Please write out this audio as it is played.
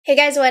Hey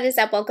guys, what is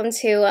up? Welcome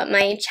to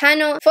my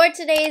channel. For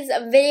today's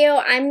video,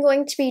 I'm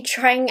going to be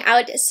trying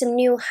out some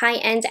new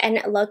high-end and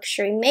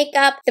luxury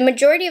makeup. The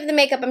majority of the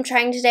makeup I'm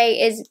trying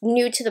today is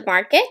new to the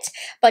market,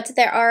 but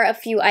there are a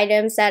few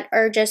items that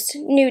are just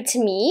new to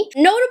me.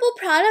 Notable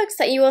products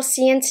that you will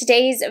see in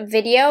today's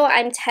video,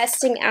 I'm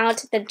testing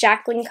out the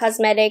Jaclyn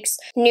Cosmetics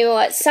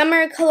new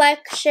summer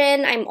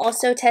collection. I'm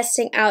also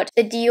testing out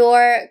the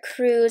Dior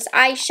Cruise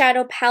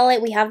eyeshadow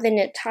palette. We have the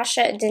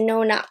Natasha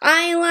Denona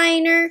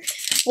eyeliner.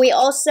 We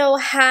also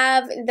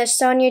have the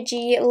Sonia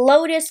G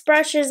Lotus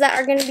brushes that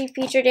are going to be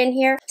featured in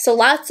here. So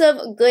lots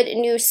of good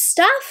new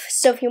stuff.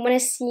 So if you want to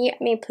see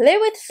me play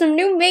with some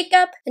new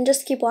makeup, then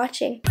just keep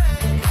watching.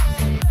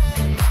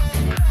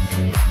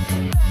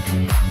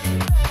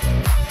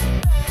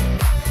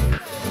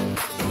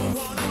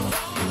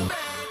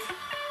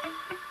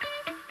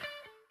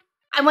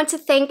 I want to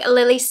thank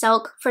Lily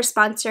Silk for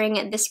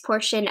sponsoring this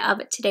portion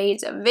of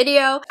today's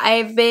video.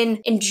 I've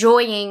been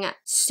enjoying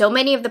so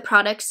many of the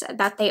products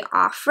that they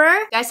offer.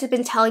 You guys have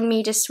been telling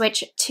me to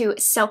switch to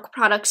silk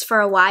products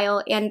for a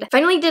while and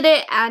finally did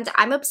it, and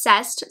I'm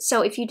obsessed.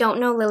 So if you don't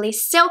know Lily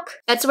Silk,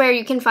 that's where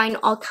you can find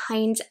all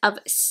kinds of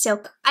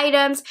silk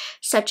items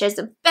such as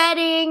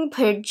bedding,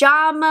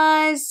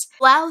 pajamas,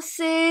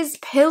 blouses,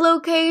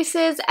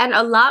 pillowcases, and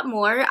a lot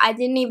more. I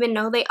didn't even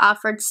know they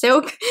offered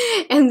silk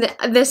in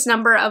this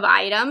number of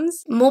items.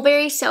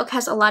 Mulberry silk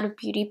has a lot of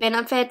beauty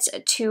benefits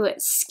to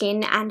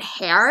skin and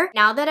hair.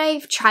 Now that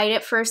I've tried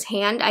it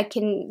firsthand, I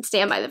can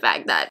stand by the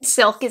fact that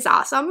silk is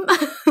awesome.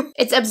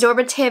 It's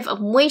absorptive of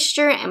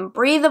moisture and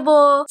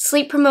breathable,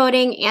 sleep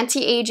promoting,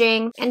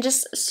 anti-aging, and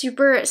just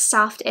super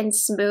soft and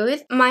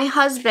smooth. My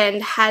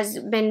husband has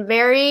been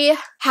very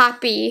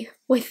happy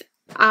with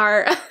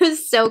our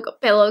silk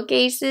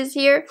pillowcases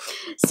here.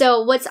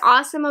 So what's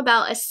awesome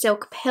about a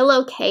silk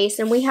pillowcase,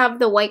 and we have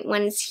the white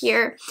ones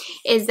here,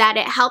 is that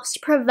it helps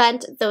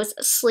prevent those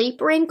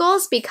sleep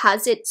wrinkles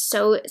because it's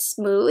so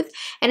smooth,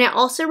 and it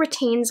also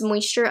retains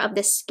moisture of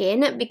the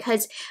skin,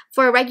 because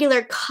for a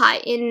regular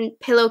cotton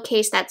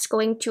pillowcase that's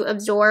going to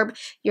absorb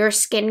your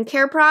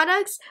skincare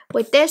products,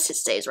 with this it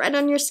stays right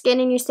on your skin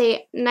and you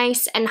stay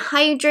nice and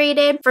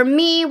hydrated. For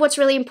me, what's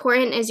really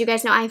important is, you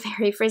guys know I have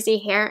very frizzy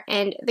hair,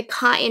 and the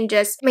cotton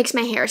just makes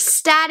my hair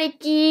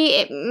staticky.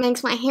 It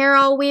makes my hair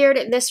all weird.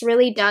 This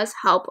really does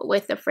help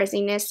with the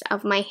frizziness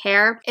of my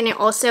hair, and it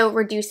also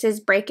reduces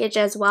breakage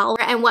as well.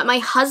 And what my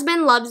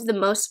husband loves the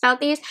most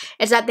about these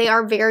is that they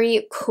are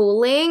very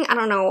cooling. I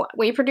don't know,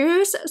 we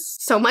produce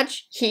so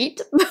much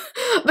heat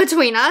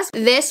between us.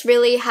 This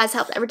really has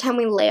helped every time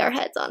we lay our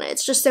heads on it.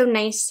 It's just so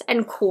nice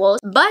and cool.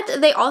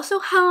 But they also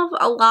have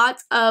a lot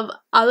of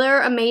other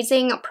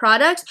amazing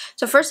products.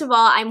 So first of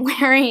all, I'm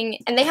wearing,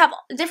 and they have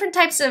different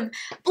types of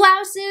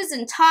blouses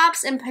and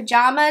tops and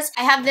pajamas.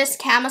 I have this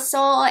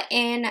camisole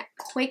in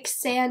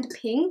quicksand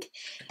pink.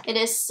 It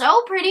is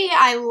so pretty.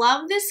 I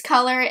love this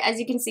color. As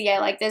you can see, I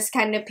like this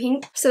kind of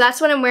pink. So that's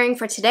what I'm wearing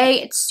for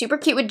today. It's super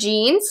cute with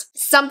jeans.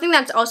 Something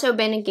that's also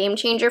been a game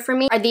changer for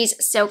me are these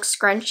silk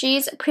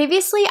scrunchies.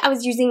 Previously, I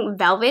was using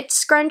velvet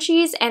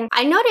scrunchies, and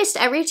I noticed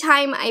every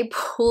time I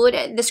pulled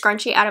the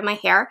scrunchie out of my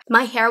hair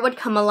would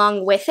come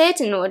along with it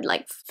and it would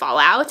like fall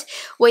out.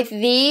 With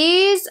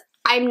these,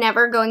 I'm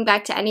never going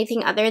back to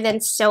anything other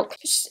than silk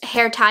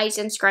hair ties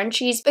and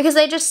scrunchies because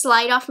they just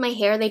slide off my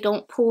hair. They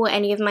don't pull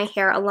any of my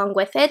hair along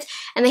with it.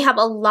 And they have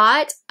a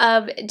lot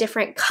of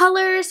different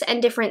colors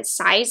and different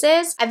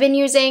sizes. I've been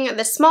using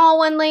the small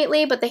one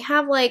lately, but they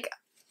have like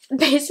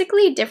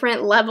basically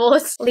different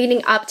levels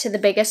leading up to the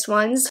biggest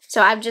ones.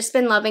 So I've just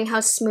been loving how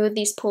smooth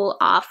these pull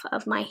off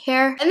of my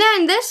hair. And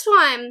then this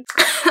one,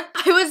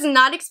 I was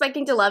not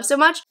expecting to love so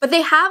much, but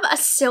they have a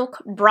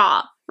silk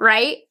bra,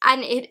 right?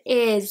 And it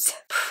is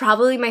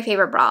probably my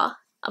favorite bra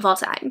of all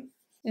time.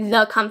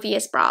 The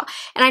comfiest bra.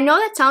 And I know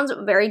that sounds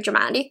very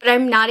dramatic, but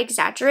I'm not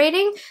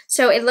exaggerating.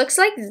 So it looks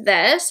like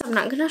this. I'm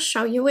not gonna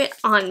show you it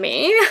on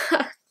me.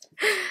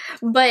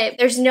 But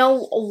there's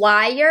no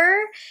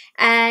wire,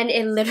 and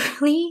it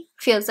literally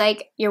feels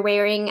like you're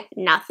wearing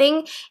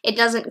nothing. It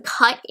doesn't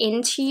cut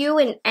into you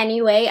in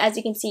any way. As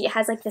you can see, it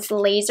has like this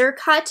laser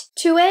cut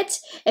to it.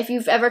 If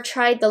you've ever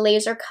tried the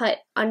laser cut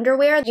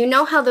underwear, you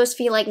know how those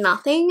feel like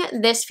nothing.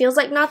 This feels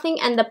like nothing,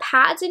 and the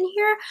pads in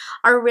here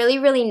are really,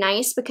 really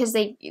nice because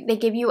they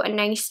give you a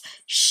nice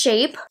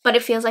shape, but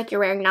it feels like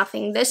you're wearing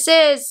nothing. This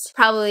is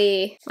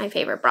probably my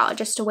favorite bra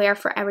just to wear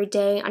for every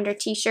day under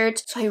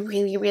t-shirts, so I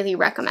really, really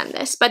recommend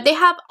this. But they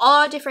have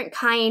all different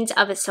kinds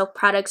of silk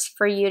products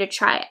for you to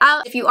try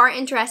out. If you are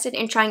interested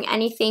in trying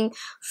anything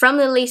from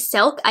Lily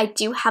Silk, I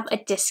do have a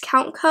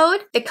discount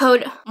code. The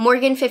code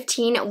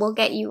Morgan15 will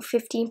get you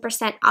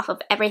 15% off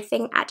of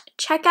everything at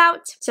checkout.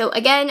 So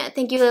again,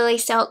 thank you Lily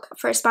Silk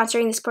for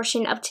sponsoring this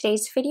portion of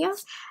today's video.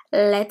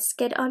 Let's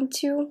get on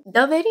to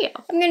the video.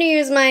 I'm gonna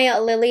use my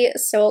Lily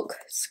Silk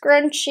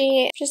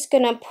scrunchie. Just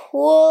gonna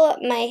pull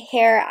my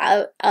hair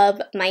out of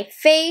my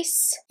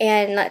face,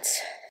 and let's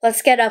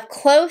let's get up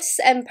close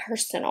and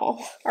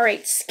personal. All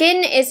right,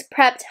 skin is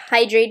prepped,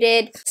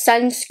 hydrated,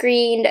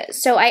 sunscreened.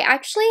 So I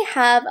actually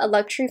have a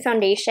luxury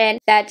foundation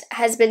that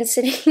has been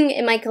sitting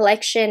in my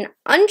collection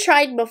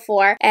untried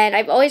before, and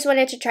I've always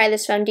wanted to try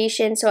this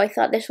foundation, so I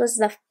thought this was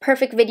the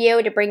perfect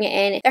video to bring it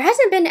in. There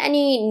hasn't been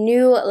any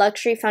new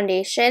luxury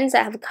foundations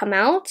that have come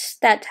out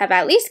that have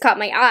at least caught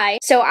my eye,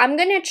 so I'm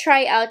gonna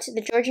try out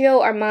the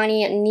Giorgio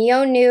Armani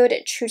Neo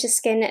Nude True to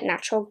Skin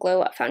Natural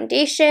Glow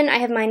Foundation. I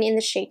have mine in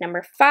the shade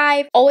number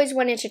 5. Always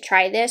wanted to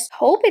try this.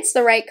 Hope it's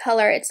the right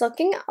color. It's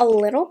looking a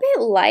little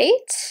bit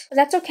light, but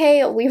that's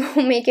okay. We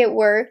will make it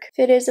work.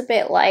 If it is a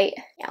bit light,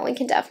 yeah, we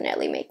can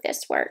definitely make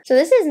this work. So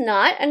this is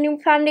not a new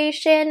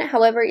foundation.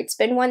 However, it's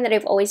been one that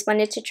I've always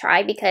wanted to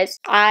try because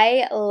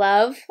I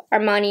love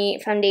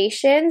Armani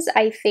foundations.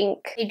 I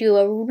think they do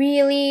a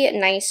really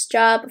nice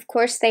job. Of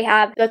course, they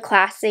have the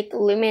classic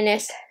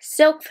luminous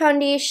silk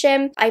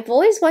foundation. I've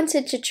always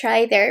wanted to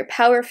try their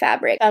Power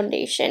Fabric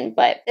foundation,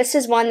 but this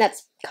is one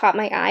that's caught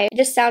my eye. It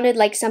just sounded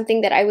like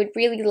something that I would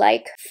really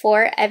like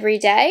for every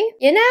day.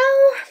 You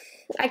know,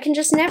 I can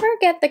just never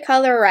get the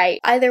color right.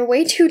 Either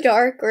way too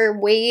dark or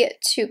way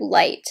too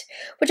light,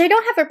 which I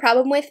don't have a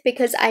problem with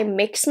because I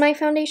mix my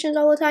foundations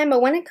all the time.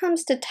 But when it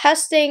comes to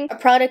testing a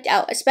product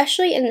out,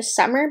 especially in the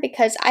summer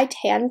because I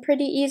tan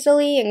pretty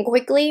easily and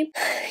quickly,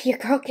 your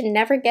girl can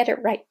never get it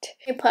right.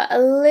 You put a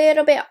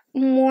little bit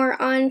more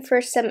on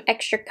for some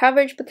extra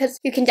coverage because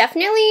you can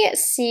definitely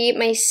see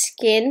my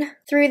skin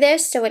through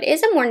this, so it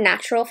is a more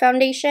natural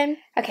foundation.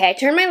 Okay, I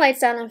turned my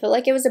lights down. I feel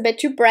like it was a bit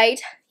too bright.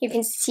 You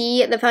can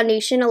see the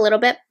foundation a little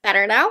bit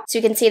better now. So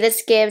you can see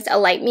this gives a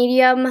light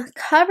medium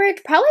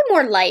coverage, probably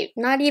more light,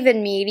 not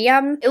even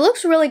medium. It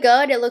looks really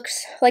good. It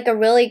looks like a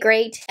really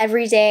great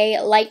everyday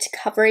light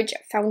coverage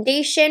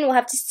foundation. We'll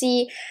have to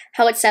see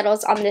how it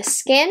settles on the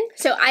skin.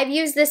 So I've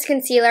used this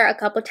concealer a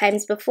couple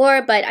times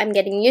before, but I'm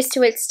getting used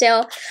to it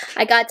still.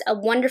 I got a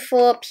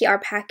wonderful PR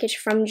package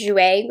from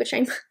Jouer, which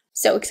I'm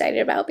so excited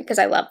about because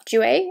I love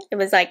Jouer. It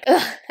was like,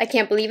 ugh, I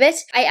can't believe it.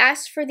 I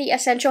asked for the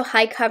Essential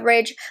High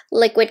Coverage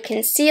Liquid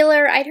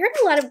Concealer. I'd heard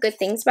a lot of good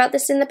things about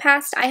this in the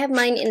past. I have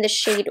mine in the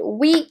shade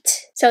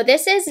Wheat. So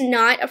this is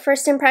not a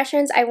first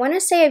impressions. I want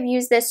to say I've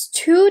used this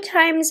 2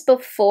 times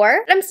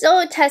before, but I'm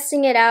still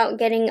testing it out,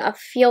 getting a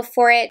feel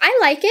for it. I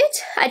like it.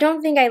 I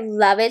don't think I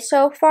love it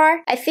so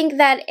far. I think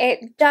that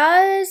it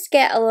does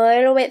get a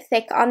little bit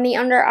thick on the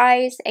under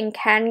eyes and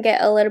can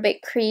get a little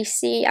bit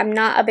creasy. I'm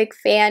not a big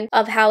fan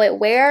of how it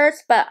wears,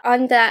 but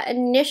on that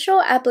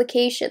initial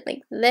application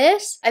like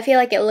this, I feel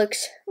like it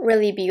looks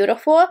really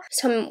beautiful.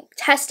 So I'm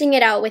testing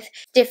it out with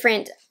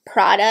different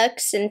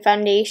products and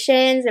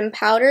foundations and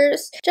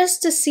powders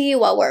just to see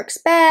what works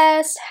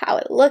best, how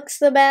it looks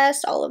the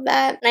best, all of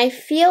that. And I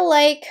feel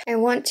like I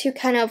want to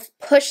kind of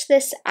push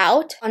this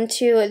out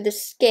onto the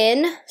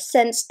skin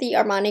since the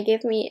Armani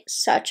gave me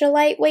such a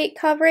lightweight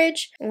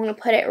coverage. I want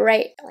to put it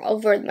right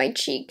over my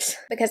cheeks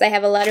because I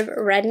have a lot of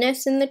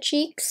redness in the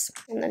cheeks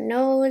and the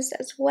nose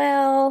as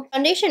well.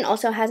 Foundation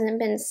also hasn't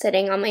been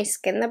sitting on my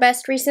skin the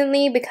best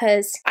recently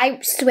because I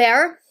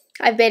swear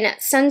I've been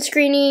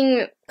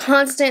sunscreening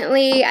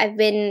constantly. I've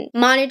been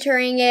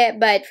monitoring it,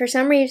 but for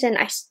some reason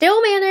I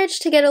still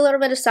managed to get a little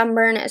bit of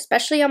sunburn,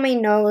 especially on my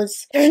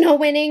nose. There's no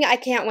winning. I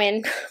can't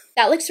win.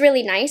 That looks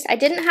really nice. I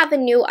didn't have a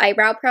new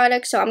eyebrow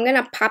product, so I'm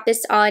gonna pop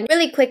this on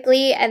really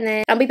quickly and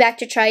then I'll be back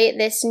to try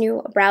this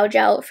new brow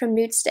gel from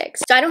Nudestix.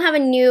 So I don't have a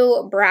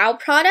new brow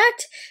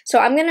product, so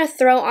I'm gonna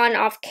throw on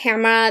off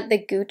camera the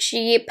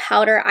Gucci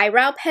powder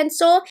eyebrow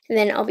pencil and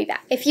then I'll be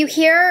back. If you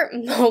hear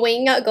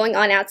mowing going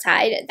on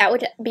outside, that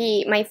would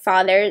be my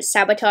father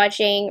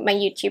sabotaging my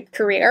YouTube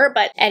career,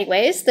 but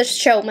anyways, the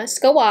show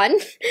must go on.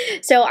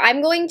 So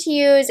I'm going to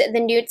use the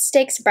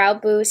Nudestix Brow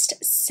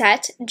Boost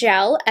Set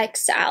Gel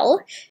XL.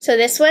 So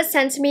this was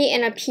sent to me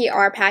in a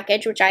PR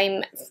package, which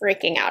I'm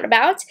freaking out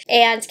about.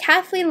 And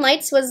Kathleen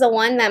Lights was the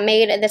one that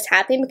made this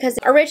happen because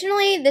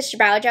originally this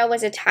brow gel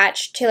was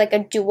attached to like a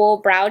dual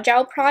brow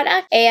gel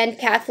product. And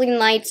Kathleen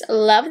Lights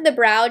loved the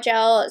brow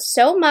gel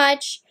so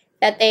much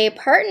that they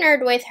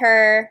partnered with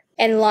her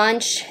and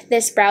launched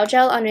this brow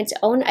gel on its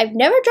own. I've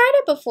never tried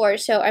it before,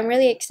 so I'm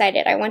really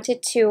excited. I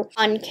wanted to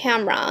on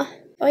camera.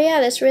 Oh yeah,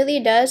 this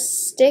really does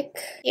stick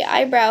the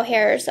eyebrow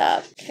hairs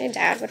up. Okay,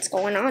 Dad, what's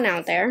going on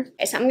out there?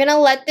 Okay, so I'm gonna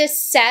let this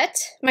set.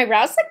 My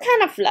brows look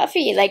kind of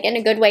fluffy, like in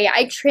a good way.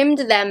 I trimmed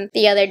them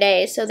the other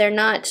day, so they're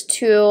not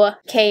too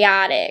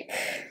chaotic.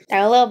 They're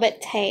a little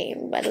bit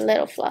tame, but a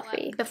little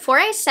fluffy. Before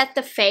I set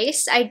the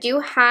face, I do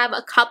have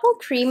a couple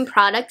cream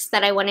products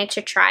that I wanted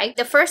to try.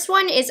 The first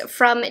one is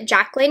from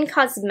Jaclyn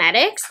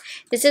Cosmetics.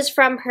 This is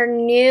from her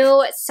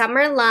new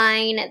summer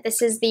line.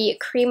 This is the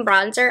cream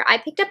bronzer. I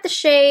picked up the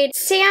shade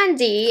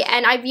Sandy,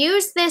 and I've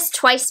used this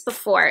twice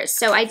before,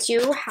 so I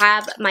do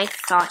have my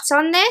thoughts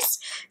on this.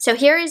 So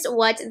here is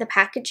what the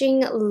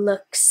packaging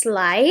looks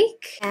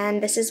like,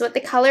 and this is what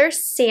the color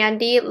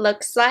Sandy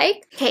looks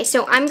like. Okay,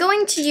 so I'm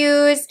going to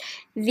use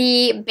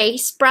the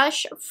base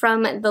brush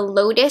from the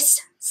Lotus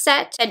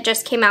set that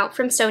just came out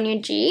from Sonia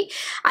G.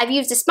 I've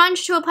used a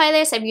sponge to apply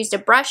this. I've used a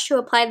brush to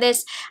apply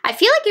this. I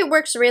feel like it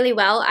works really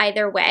well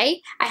either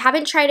way. I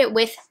haven't tried it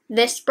with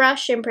this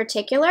brush in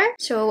particular,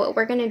 so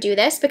we're gonna do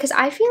this because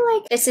I feel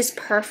like this is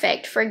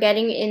perfect for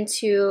getting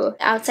into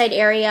the outside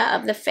area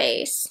of the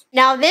face.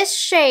 Now this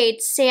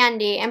shade,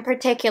 Sandy in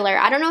particular,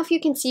 I don't know if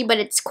you can see, but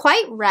it's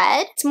quite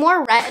red. It's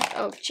more red,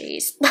 oh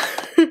geez.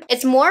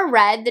 It's more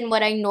red than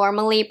what I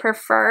normally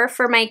prefer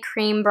for my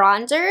cream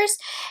bronzers,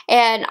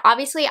 and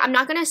obviously I'm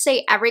not gonna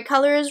say every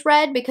color is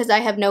red because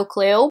I have no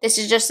clue. This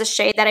is just a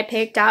shade that I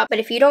picked up, but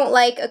if you don't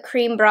like a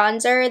cream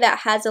bronzer that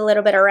has a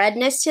little bit of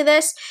redness to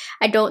this,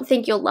 I don't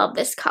think you'll love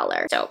this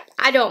color. So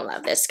I don't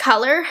love this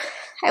color.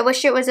 I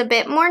wish it was a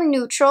bit more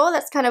neutral.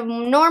 That's kind of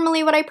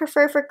normally what I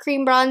prefer for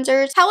cream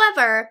bronzers.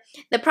 However,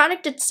 the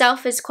product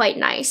itself is quite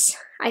nice.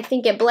 I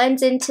think it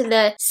blends into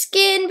the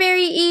skin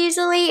very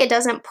easily. It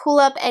doesn't pull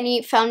up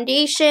any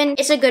foundation.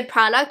 It's a good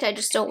product. I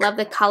just don't love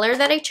the color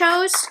that I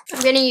chose.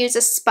 I'm going to use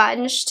a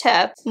sponge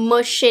to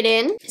mush it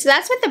in. So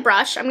that's with the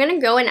brush. I'm going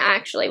to go in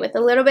actually with a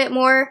little bit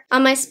more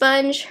on my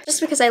sponge just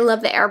because I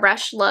love the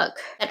airbrush look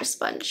that a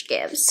sponge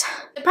gives.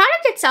 The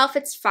product itself,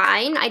 it's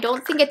fine. I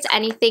don't think it's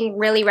anything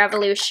really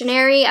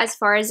revolutionary as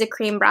far as a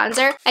cream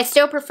bronzer. I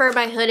still prefer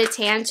my Huda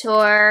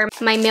Tantour,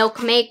 my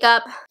Milk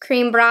Makeup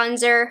cream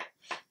bronzer.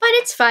 But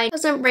it's fine.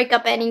 Doesn't break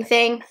up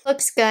anything.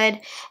 Looks good.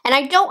 And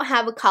I don't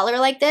have a color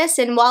like this,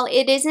 and while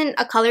it isn't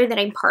a color that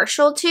I'm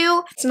partial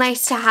to, it's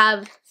nice to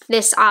have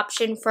this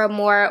option for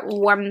more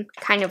warm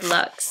kind of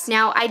looks.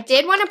 Now, I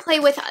did want to play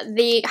with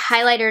the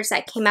highlighters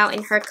that came out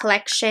in her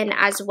collection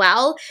as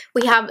well.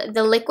 We have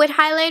the liquid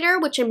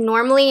highlighter, which I'm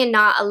normally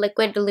not a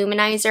liquid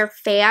luminizer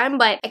fan,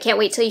 but I can't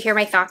wait till you hear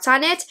my thoughts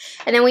on it.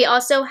 And then we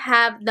also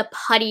have the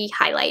Putty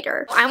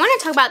highlighter. I want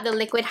to talk about the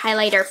liquid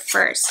highlighter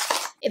first.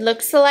 It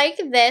looks like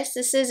this.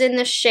 This is in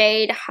the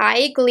shade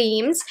High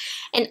Gleams,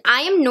 and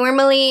I am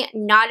normally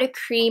not a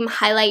cream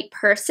highlight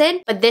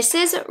person, but this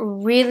is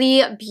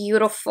really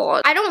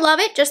beautiful. I don't love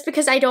it just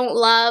because I don't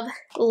love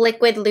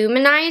liquid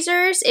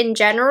luminizers in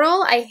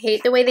general. I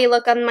hate the way they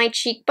look on my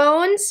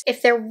cheekbones.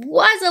 If there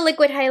was a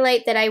liquid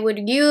highlight that I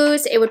would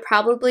use, it would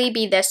probably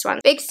be this one.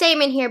 Big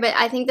statement here, but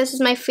I think this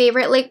is my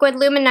favorite liquid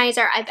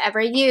luminizer I've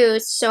ever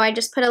used, so I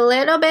just put a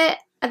little bit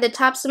at the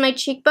tops of my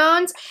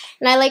cheekbones,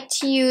 and I like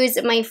to use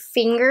my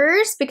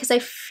fingers because I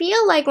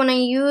feel like when I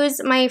use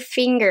my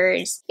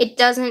fingers, it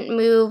doesn't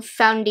move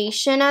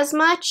foundation as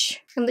much.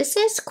 And this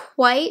is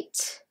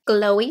quite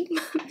glowy,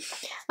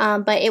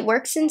 but it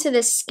works into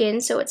the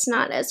skin, so it's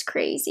not as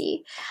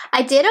crazy.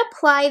 I did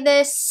apply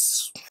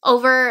this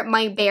over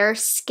my bare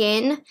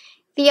skin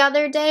the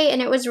other day,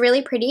 and it was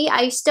really pretty.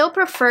 I still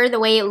prefer the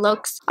way it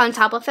looks on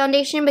top of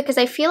foundation because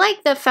I feel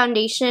like the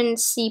foundation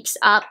seeps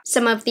up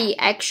some of the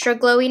extra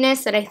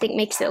glowiness that I think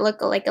makes it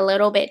look like a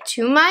little bit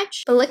too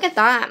much. But look at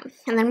that.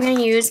 And then I'm going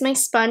to use my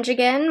sponge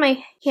again,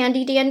 my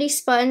handy dandy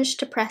sponge,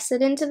 to press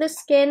it into the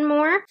skin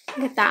more.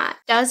 Look at that.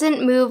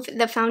 Doesn't move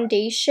the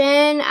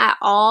foundation at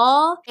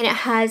all, and it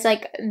has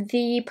like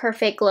the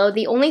perfect glow.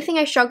 The only thing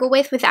I struggle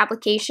with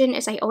application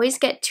is I always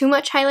get too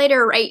much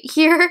highlighter right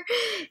here,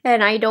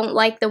 and I don't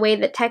like the way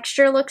the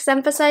texture looks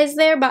emphasized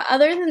there. But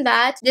other than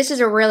that, this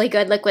is a really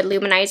good liquid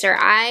luminizer.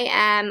 I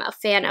am a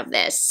fan of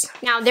this.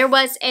 Now, there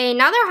was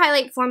another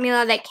highlight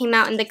formula that came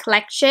out in the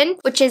collection,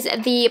 which is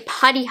the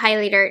Putty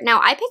highlighter. Now,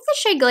 I picked the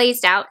shade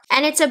Glazed Out,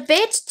 and it's a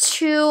bit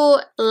too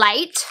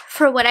light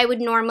for what I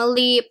would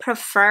normally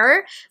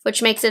prefer,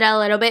 which makes it a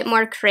little bit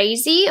more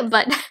crazy,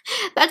 but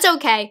that's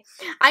okay.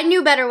 I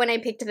knew better when I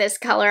picked this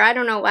color. I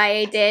don't know why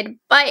I did,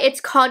 but it's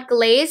called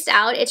Glazed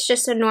Out. It's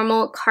just a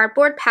normal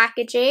cardboard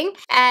packaging,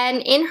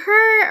 and in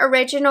her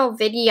original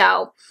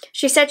video,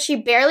 she said she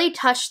barely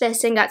touched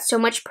this and got so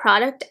much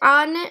product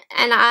on,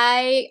 and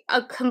I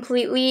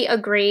completely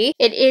agree.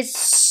 It is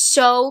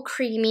so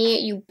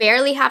creamy. You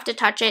barely have to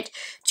touch it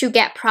to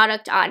get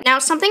product on. Now,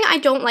 something I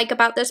don't like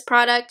about this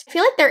product, I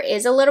feel like there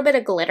is a little bit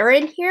of glitter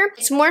in here.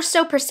 It's more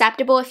so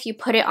perceptible if you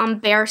put it on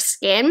bare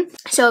skin.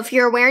 So if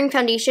you're wearing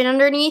foundation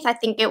underneath, I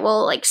think it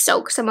will like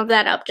soak some of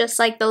that up, just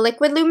like the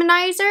liquid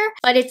luminizer,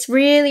 but it's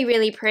really,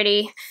 really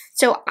pretty.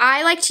 So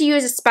I like to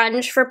use a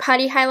sponge for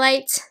putty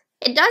highlights.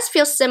 It does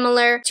feel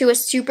similar to a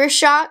Super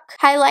Shock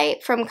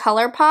highlight from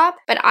ColourPop,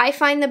 but I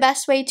find the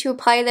best way to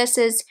apply this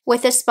is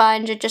with a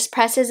sponge. It just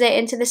presses it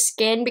into the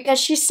skin because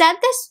she said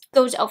this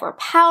goes over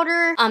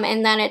powder,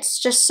 and then it's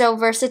just so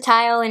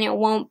versatile and it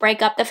won't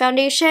break up the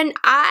foundation.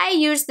 I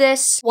used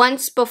this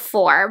once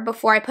before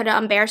I put it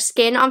on bare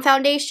skin on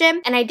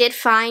foundation, and I did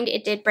find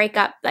it did break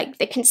up like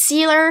the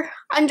concealer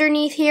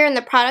underneath here and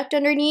the product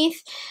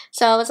underneath.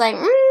 So I was like,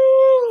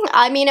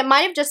 I mean, it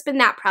might have just been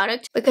that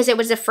product because it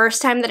was the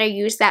first time that I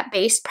used that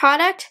base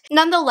product.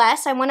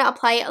 Nonetheless, I want to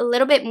apply it a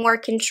little bit more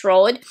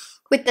controlled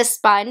with the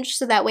sponge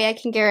so that way I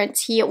can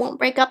guarantee it won't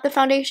break up the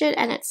foundation,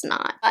 and it's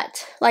not.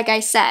 But like I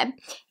said,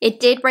 it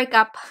did break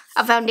up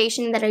a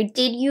foundation that I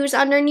did use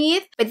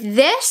underneath. But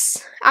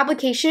this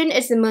application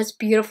is the most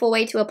beautiful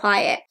way to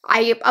apply it.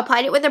 I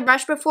applied it with a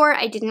brush before.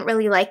 I didn't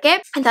really like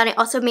it. I thought it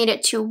also made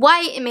it too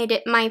white. It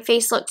made my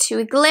face look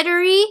too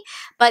glittery.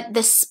 But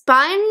the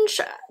sponge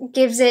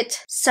gives it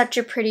such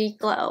a pretty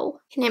glow.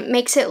 And it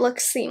makes it look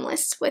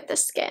seamless with the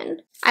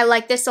skin. I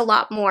like this a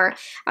lot more.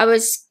 I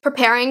was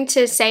preparing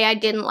to say I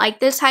didn't like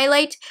this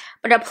highlight,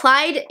 but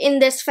applied in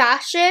this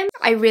fashion,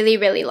 I really,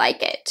 really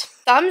like it.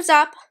 Thumbs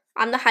up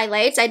on the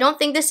highlights. I don't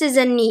think this is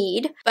a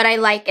need, but I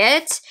like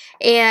it.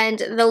 And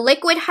the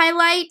liquid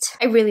highlight,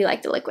 I really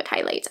like the liquid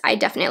highlights. I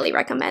definitely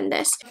recommend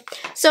this.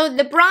 So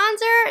the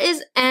bronzer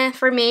is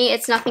for me.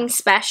 It's nothing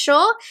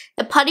special.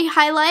 The putty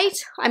highlight,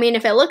 I mean,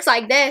 if it looks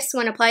like this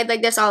when applied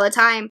like this all the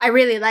time, I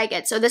really like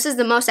it. So this is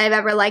the most I've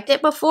ever liked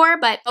it before,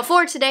 but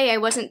before today, I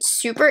wasn't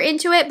super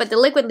into it, but the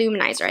liquid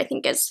luminizer I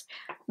think is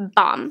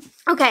bomb.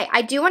 Okay,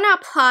 I do want to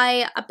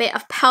apply a bit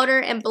of powder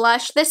and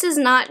blush. This is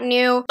not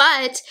new,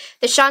 but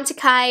the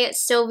Chantecaille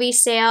Sylvie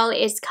sale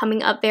is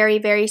coming up very,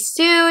 very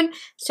soon.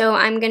 So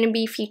I'm going to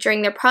be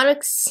featuring their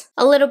products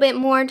a little bit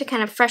more to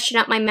kind of freshen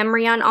up my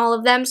memory on all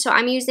of them. So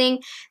I'm using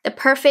the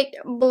Perfect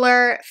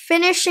Blur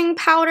Finishing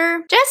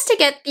Powder just to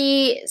get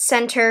the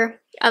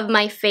center of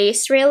my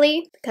face,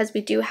 really, because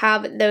we do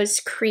have those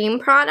cream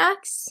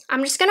products.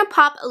 I'm just gonna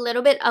pop a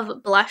little bit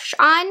of blush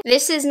on.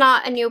 This is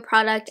not a new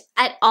product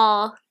at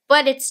all,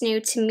 but it's new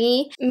to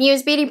me.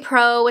 Muse Beauty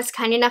Pro was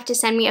kind enough to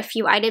send me a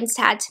few items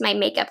to add to my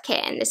makeup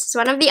kit, and this is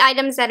one of the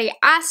items that I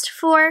asked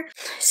for.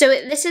 So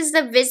this is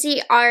the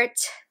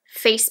Viseart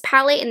face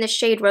palette in the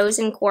shade Rose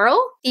and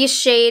Coral. These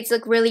shades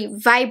look really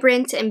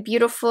vibrant and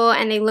beautiful,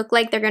 and they look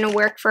like they're going to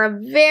work for a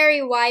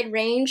very wide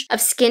range of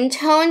skin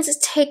tones.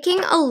 Taking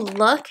a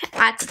look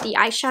at the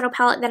eyeshadow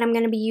palette that I'm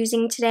going to be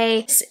using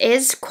today, this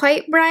is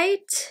quite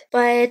bright,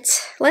 but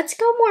let's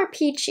go more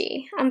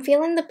peachy. I'm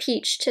feeling the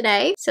peach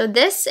today. So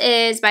this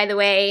is, by the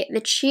way,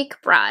 the cheek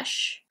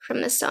brush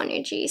from the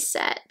Sonia G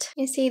set.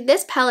 You see,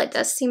 this palette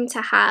does seem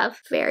to have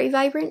very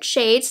vibrant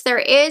shades. There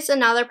is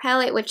another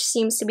palette which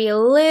seems to be a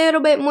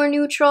little bit more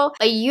neutral,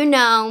 but you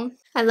know,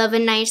 I love a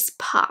nice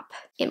pop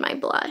in my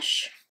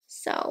blush.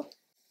 So,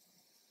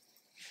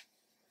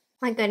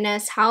 my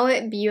goodness, how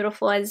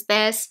beautiful is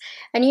this?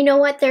 And you know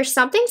what? There's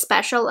something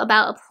special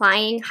about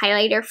applying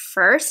highlighter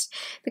first,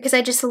 because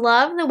I just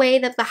love the way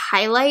that the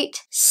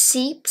highlight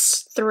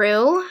seeps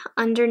through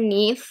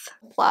underneath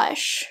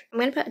blush. I'm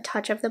going to put a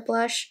touch of the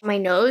blush on my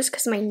nose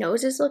because my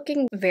nose is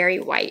looking very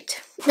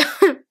white.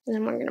 And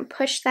then we're going to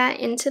push that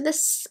into the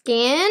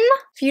skin.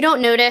 If you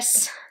don't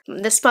notice,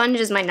 the sponge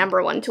is my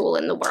 #1 tool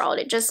in the world.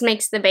 It just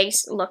makes the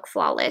base look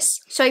flawless.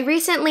 So I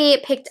recently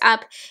picked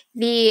up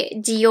the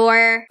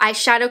Dior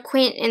eyeshadow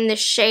quint in the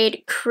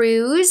shade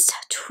Cruise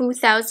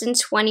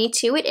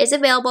 2022. It is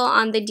available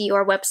on the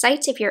Dior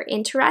website if you're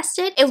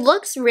interested. It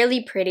looks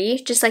really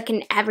pretty, just like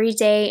an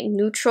everyday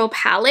neutral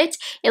palette.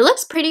 It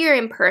looks prettier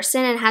in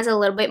person and has a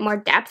little bit more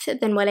depth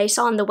than what I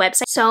saw on the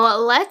website. So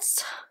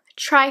let's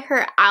try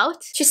her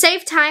out. To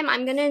save time,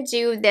 I'm gonna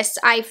do this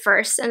eye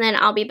first, and then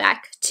I'll be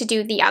back to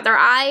do the other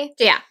eye.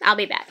 So yeah, I'll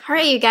be back. All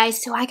right, you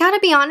guys, so I gotta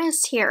be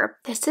honest here.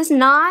 This is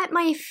not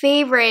my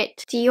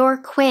favorite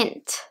Dior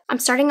quint. I'm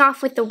starting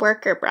off with the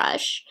worker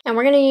brush, and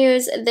we're gonna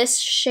use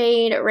this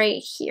shade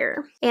right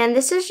here. And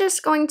this is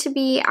just going to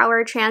be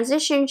our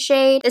transition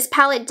shade. This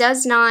palette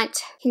does not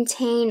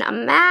contain a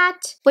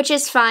matte, which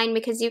is fine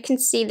because you can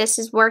see this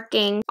is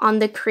working on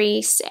the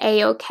crease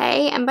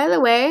a-okay. And by the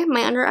way,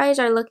 my under eyes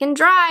are looking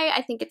dry.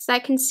 I think it's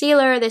that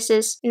concealer. This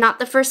is not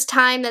the first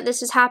time that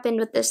this has happened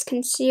with this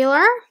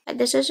concealer.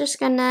 This is just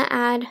gonna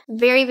add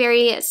very,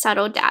 very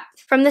subtle depth.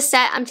 From the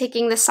set, I'm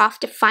taking the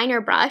soft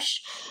definer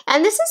brush,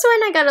 and this is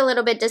when I got a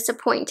little bit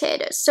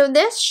disappointed. So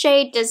this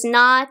shade does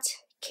not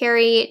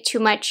carry too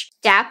much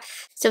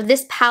depth. So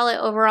this palette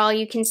overall,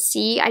 you can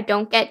see I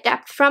don't get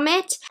depth from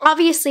it.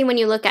 Obviously, when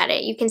you look at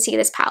it, you can see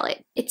this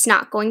palette. It's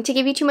not going to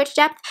give you too much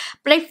depth,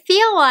 but I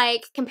feel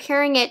like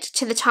comparing it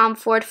to the Tom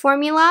Ford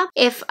formula,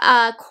 if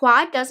a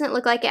quad doesn't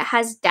look like it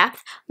has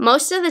depth,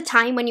 most of the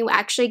time when you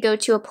actually go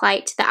to apply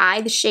it to the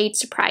eye, the shade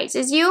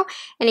surprises you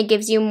and it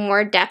gives you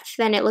more depth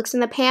than it looks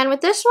in the pan.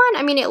 With this one,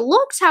 I mean, it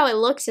looks how it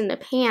looks in the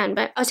pan,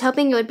 but I was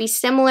hoping it would be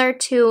similar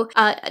to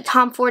a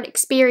Tom Ford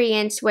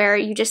experience where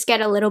you just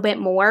get a little bit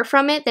more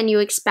from it than you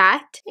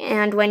expect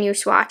and when you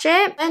swatch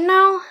it. But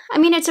no, I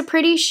mean, it's a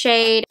pretty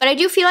shade, but I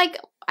do feel like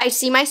I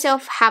see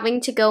myself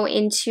having to go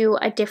into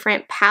a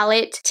different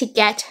palette to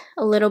get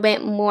a little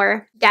bit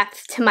more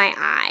depth to my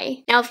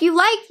eye. Now, if you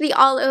like the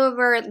all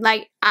over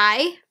light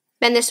eye,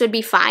 then this would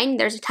be fine.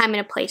 There's a time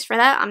and a place for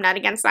that. I'm not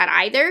against that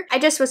either. I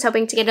just was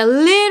hoping to get a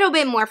little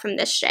bit more from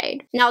this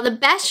shade. Now, the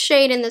best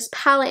shade in this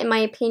palette, in my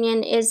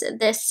opinion, is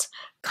this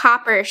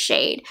copper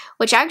shade,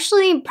 which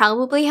actually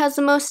probably has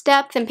the most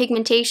depth and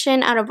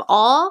pigmentation out of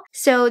all.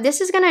 So this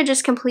is gonna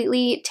just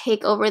completely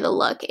take over the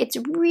look. It's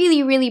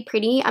really, really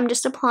pretty. I'm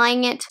just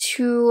applying it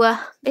to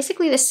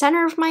basically the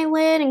center of my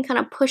lid and kind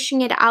of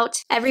pushing it out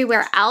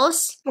everywhere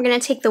else. We're gonna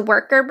take the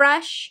worker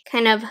brush,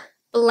 kind of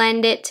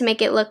blend it to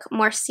make it look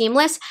more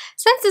seamless.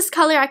 Since this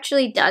color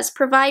actually does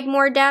provide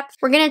more depth,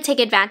 we're going to take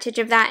advantage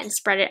of that and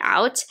spread it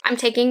out. I'm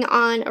taking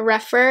on a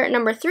Rephr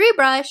number 3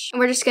 brush, and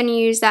we're just going to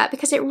use that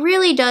because it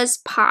really does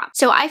pop.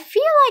 So I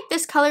feel like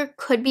this color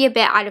could be a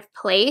bit out of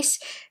place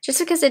just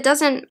because it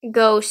doesn't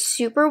go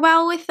super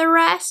well with the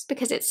rest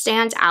because it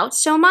stands out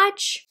so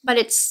much, but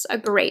it's a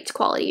great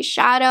quality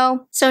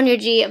shadow. So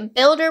Nude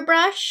Builder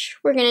brush,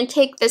 we're going to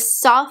take this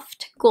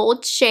soft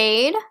gold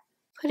shade,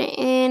 put it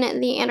in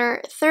the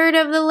inner third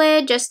of the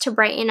lid just to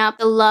brighten up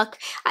the look.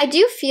 I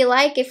do feel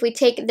like if we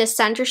take the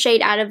center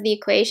shade out of the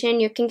equation,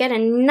 you can get a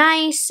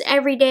nice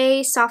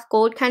everyday soft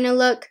gold kind of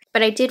look,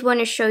 but I did want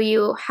to show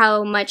you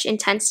how much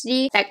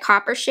intensity that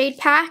copper shade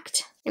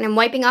packed. And I'm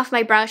wiping off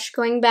my brush,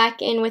 going back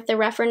in with the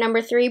Rephr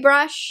number 3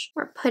 brush.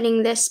 We're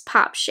putting this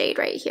pop shade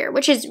right here,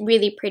 which is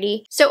really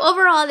pretty. So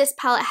overall, this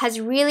palette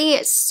has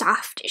really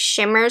soft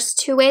shimmers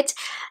to it.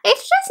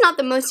 It's just not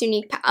the most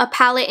unique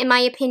palette in my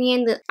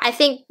opinion. I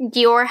think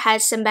Dior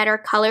has some better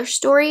color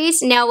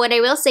stories. Now, what I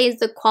will say is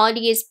the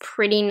quality is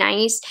pretty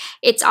nice.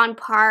 It's on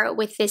par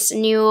with this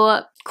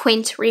new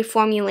Quint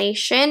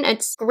reformulation.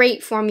 It's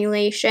great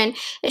formulation.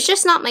 It's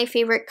just not my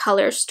favorite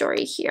color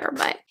story here,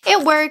 but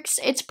it works.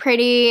 It's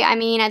pretty. I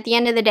mean, at the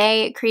end of the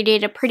day, it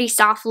created a pretty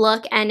soft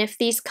look, and if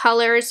these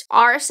colors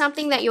are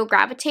something that you'll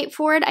gravitate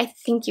for it, I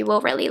think you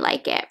will really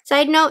like it.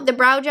 Side note, the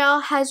brow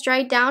gel has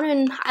dried down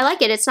and I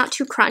like it. It's not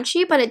too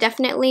crunchy, but it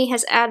definitely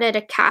has added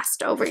a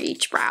cast over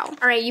each brow.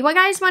 All right, you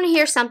guys want to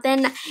hear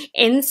something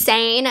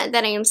insane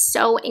that I am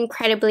so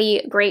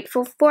incredibly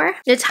grateful for?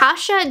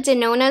 Natasha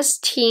Denona's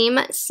team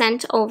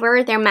sent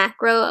over their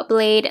macro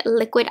blade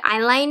liquid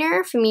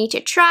eyeliner for me to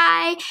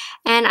try,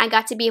 and I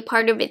got to be a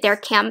part of their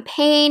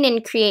campaign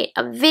and create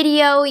a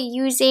video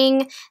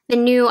using the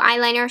new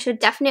eyeliner, so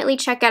definitely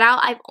check it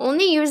out. I've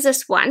only used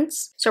this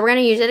once, so we're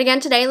gonna use it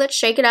again today. Let's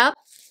shake it up.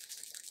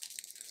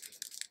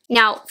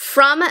 Now,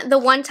 from the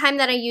one time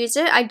that I used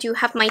it, I do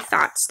have my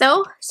thoughts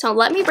though. So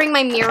let me bring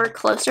my mirror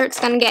closer. It's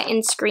gonna get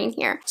in screen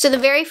here. So the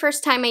very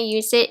first time I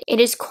used it, it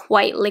is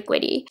quite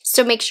liquidy.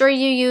 So make sure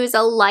you use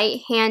a light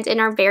hand and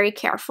are very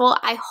careful.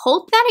 I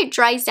hope that it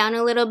dries down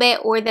a little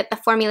bit or that the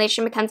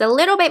formulation becomes a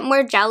little bit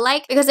more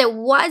gel-like because it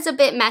was a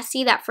bit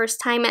messy that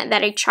first time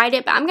that I tried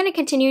it, but I'm gonna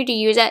continue to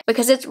use it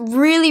because it's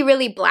really,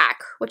 really black,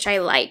 which I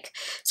like.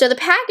 So the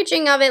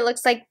packaging of it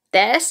looks like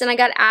this, and I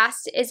got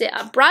asked, is it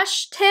a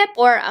brush tip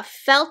or a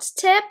felt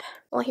tip?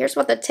 Well, here's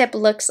what the tip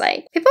looks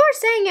like. People are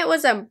saying it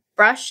was a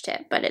brush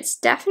tip, but it's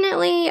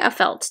definitely a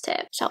felt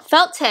tip. So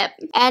felt tip,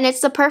 and it's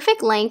the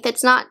perfect length.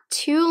 It's not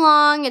too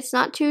long, it's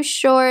not too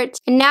short.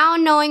 And now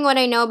knowing what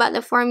I know about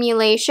the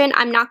formulation,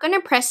 I'm not going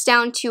to press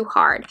down too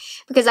hard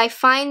because I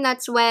find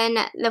that's when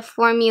the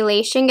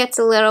formulation gets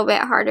a little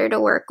bit harder to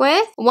work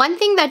with. One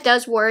thing that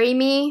does worry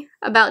me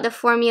about the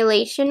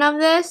formulation of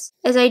this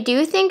is I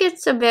do think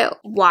it's a bit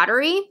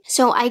watery.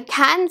 So I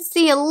can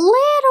see a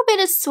little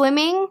bit of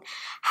swimming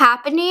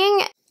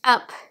happening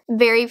up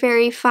very,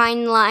 very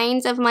fine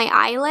lines of my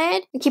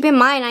eyelid. And keep in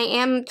mind, I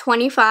am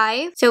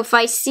 25, so if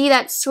I see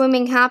that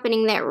swimming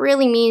happening, that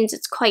really means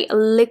it's quite a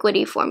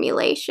liquidy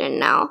formulation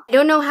now. I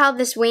don't know how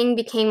this wing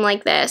became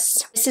like this.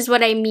 This is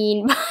what I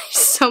mean by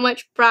so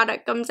much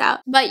product comes out.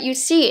 But you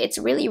see, it's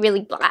really,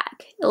 really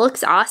black. It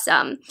looks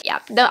awesome. Yeah,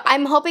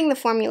 I'm hoping the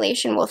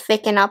formulation will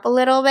thicken up a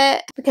little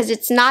bit because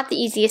it's not the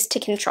easiest to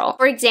control.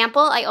 For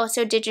example, I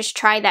also did just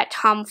try that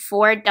Tom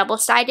Ford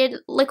double-sided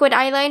liquid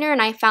eyeliner,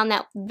 and I found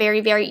that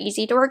very, very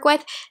easy to work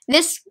with.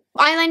 This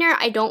eyeliner,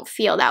 I don't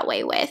feel that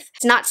way with.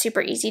 It's not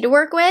super easy to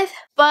work with,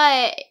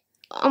 but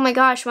oh my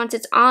gosh, once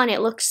it's on,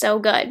 it looks so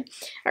good.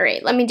 All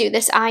right, let me do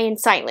this eye in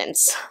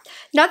silence.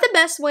 Not the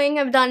best wing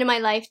I've done in my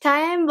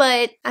lifetime,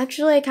 but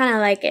actually I kind of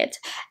like it.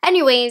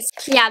 Anyways,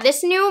 yeah,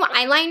 this new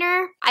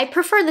eyeliner, I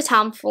prefer the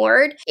Tom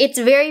Ford. It's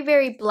very,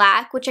 very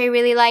black, which I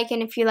really like,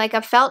 and if you like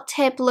a felt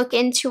tip, look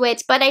into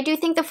it. But I do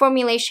think the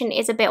formulation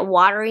is a bit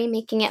watery,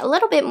 making it a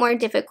little bit more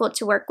difficult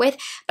to work with.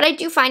 But I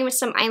do find with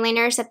some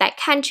eyeliners that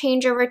can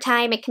change over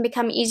time. It can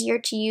become easier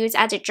to use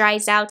as it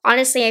dries out.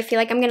 Honestly, I feel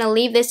like I'm gonna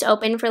leave this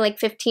open for like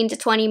 15 to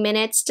 20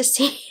 minutes to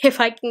see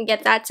if I can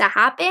get that to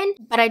happen.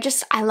 But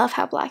I love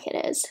how black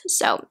it is.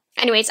 So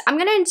anyways, I'm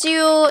gonna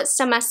do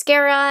some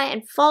mascara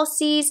and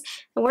falsies,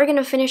 and we're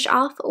gonna finish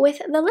off with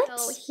the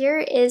lips. So here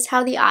is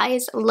how the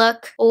eyes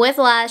look with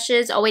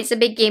lashes, always a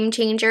big game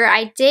changer.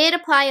 I did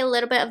apply a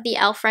little bit of the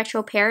e.l.f.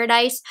 Retro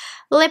Paradise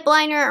lip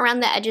liner around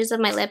the edges of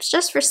my lips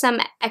just for some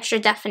extra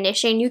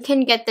definition. You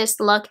can get this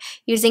look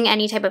using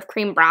any type of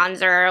cream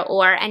bronzer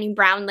or any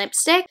brown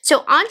lipstick. So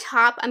on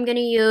top, I'm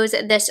gonna use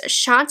this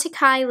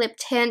Chantecaille Lip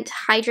Tint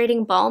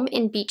Hydrating Balm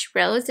in Beach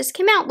Rose. This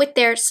came out with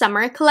their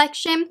summer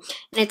collection,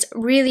 and it's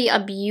really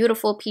a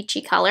beautiful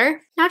peachy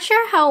color. Not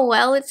sure how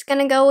well it's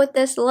gonna go with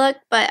this look,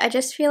 but I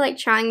just feel like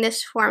trying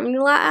this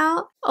formula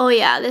out. Oh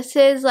yeah, this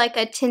is like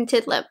a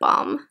tinted lip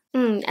balm.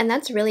 And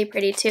that's really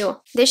pretty too.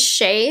 This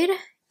shade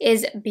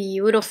is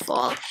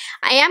beautiful.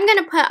 I am going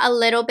to put a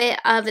little bit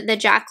of the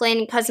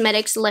Jaclyn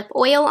Cosmetics Lip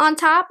Oil on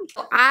top.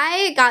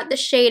 I got the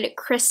shade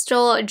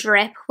Crystal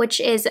Drip, which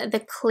is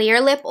the clear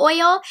lip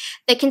oil.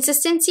 The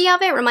consistency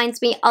of it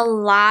reminds me a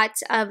lot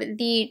of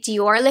the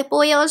Dior lip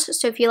oils.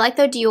 So if you like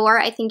the Dior,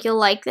 I think you'll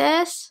like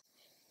this.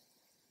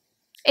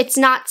 It's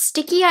not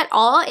sticky at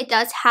all. It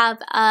does have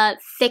a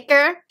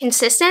thicker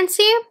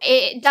consistency.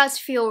 It does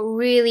feel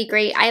really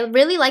great. I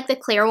really like the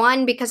clear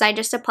one because I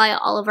just apply it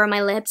all over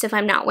my lips if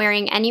I'm not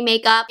wearing any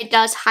makeup. It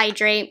does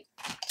hydrate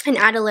and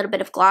add a little bit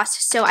of gloss.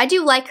 So I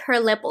do like her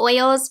lip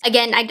oils.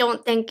 Again, I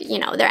don't think, you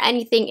know, they're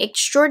anything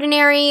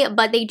extraordinary,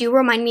 but they do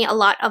remind me a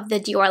lot of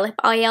the Dior lip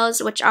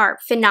oils, which are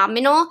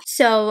phenomenal.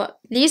 So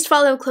these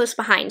follow close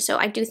behind. So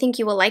I do think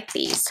you will like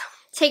these.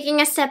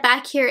 Taking a step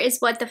back, here is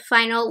what the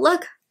final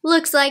look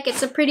looks like.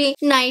 It's a pretty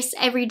nice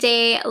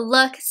everyday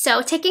look.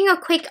 So taking a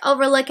quick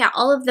overlook at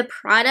all of the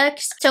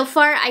products. So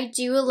far, I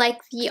do like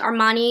the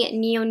Armani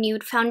Neo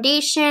Nude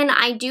Foundation.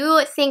 I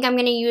do think I'm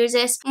going to use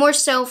this more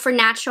so for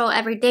natural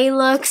everyday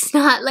looks,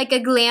 not like a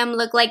glam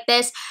look like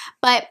this,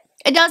 but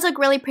it does look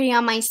really pretty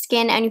on my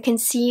skin, and you can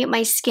see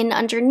my skin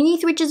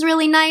underneath, which is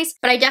really nice.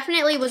 But I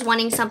definitely was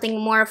wanting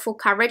something more full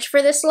coverage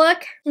for this look.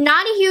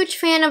 Not a huge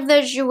fan of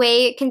the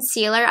Jouer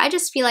concealer. I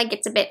just feel like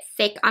it's a bit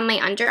thick on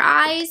my under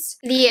eyes.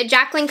 The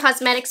Jaclyn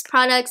Cosmetics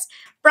products,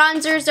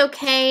 bronzer is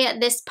okay.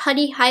 This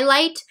Putty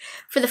highlight,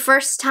 for the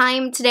first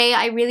time today,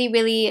 I really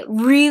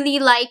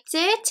liked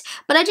it.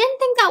 But I didn't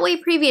think that way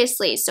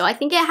previously. So I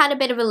think it had a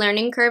bit of a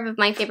learning curve of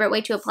my favorite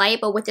way to apply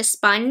it. But with a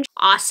sponge,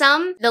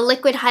 awesome. The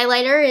liquid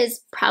highlighter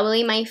is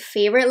probably my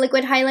favorite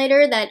liquid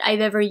highlighter that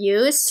I've ever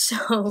used.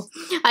 So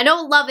I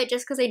don't love it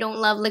just because I don't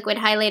love liquid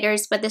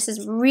highlighters. But this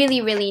is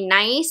really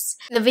nice.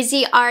 The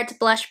Viseart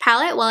blush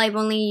palette, while I've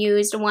only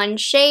used one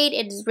shade,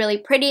 it is really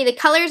pretty. The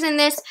colors in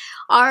this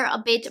are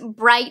a bit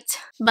bright,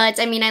 but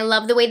I mean, I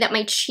love the way that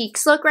my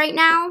cheeks look right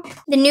now.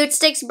 The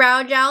Nudestix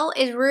brow gel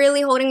is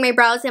really holding my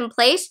brows in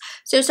place.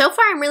 So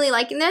far I'm really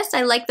liking this.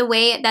 I like the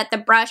way that the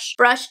brush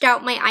brushed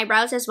out my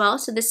eyebrows as well.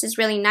 So this is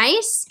really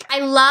nice. I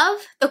love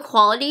the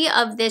quality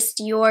of this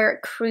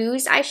Dior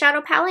Cruise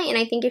eyeshadow palette, and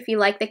I think if you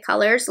like the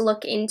colors,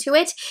 look into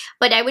it.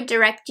 But I would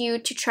direct you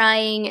to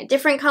trying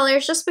different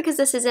colors just because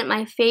this isn't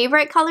my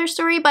favorite color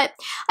story. But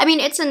I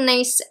mean, it's a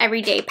nice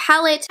everyday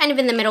palette, kind of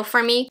in the middle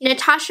for me.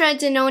 Natasha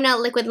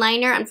Denona liquid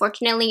liner.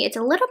 Unfortunately, it's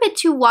a little bit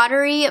too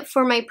watery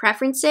for my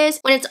preferences.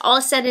 When it's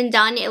all said and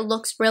done, it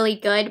looks really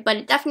good, but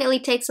it definitely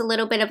takes a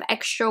little bit of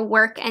extra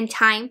work and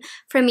time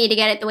for me to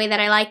get it the way that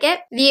I like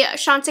it. The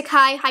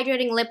Chantecaille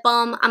Hydrating Lip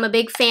Balm, I'm a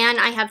big fan.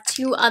 I have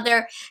two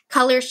other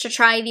colors to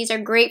try. These are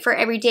great for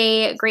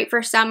everyday, great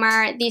for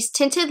summer. These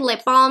tinted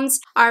lip balms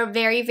are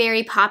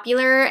very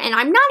popular, and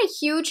I'm not a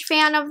huge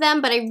fan of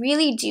them, but I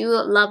really do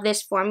love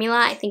this formula.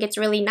 I think it's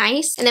really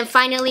nice. And then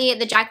finally,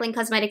 the Jaclyn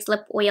Cosmetics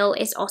Lip Oil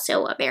is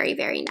also a very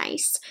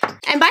nice.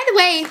 And by the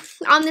way,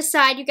 on the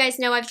side, you guys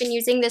know I've been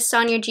using this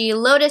Sonia G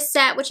Lotus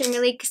set, which I'm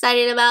really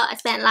excited about. I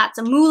spent lots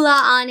of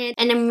moolah on it,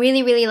 and I'm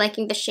really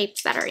liking the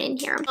shapes that are in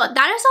here. But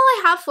that is all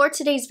I have for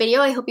today's video.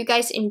 I hope you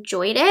guys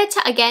enjoyed it.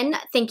 Again,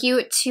 thank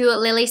you to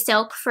Lily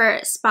Silk for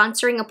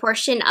sponsoring a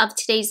portion of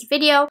today's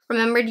video.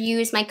 Remember to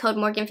use my code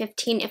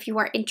Morgan15 if you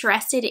are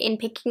interested in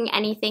picking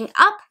anything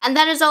up. And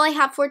that is all I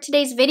have for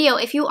today's video.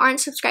 If you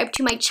aren't subscribed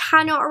to my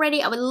channel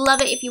already, I would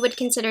love it if you would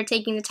consider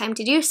taking the time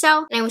to do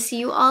so. And I will see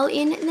you all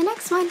in the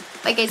next one.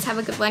 Bye guys, have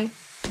a good one.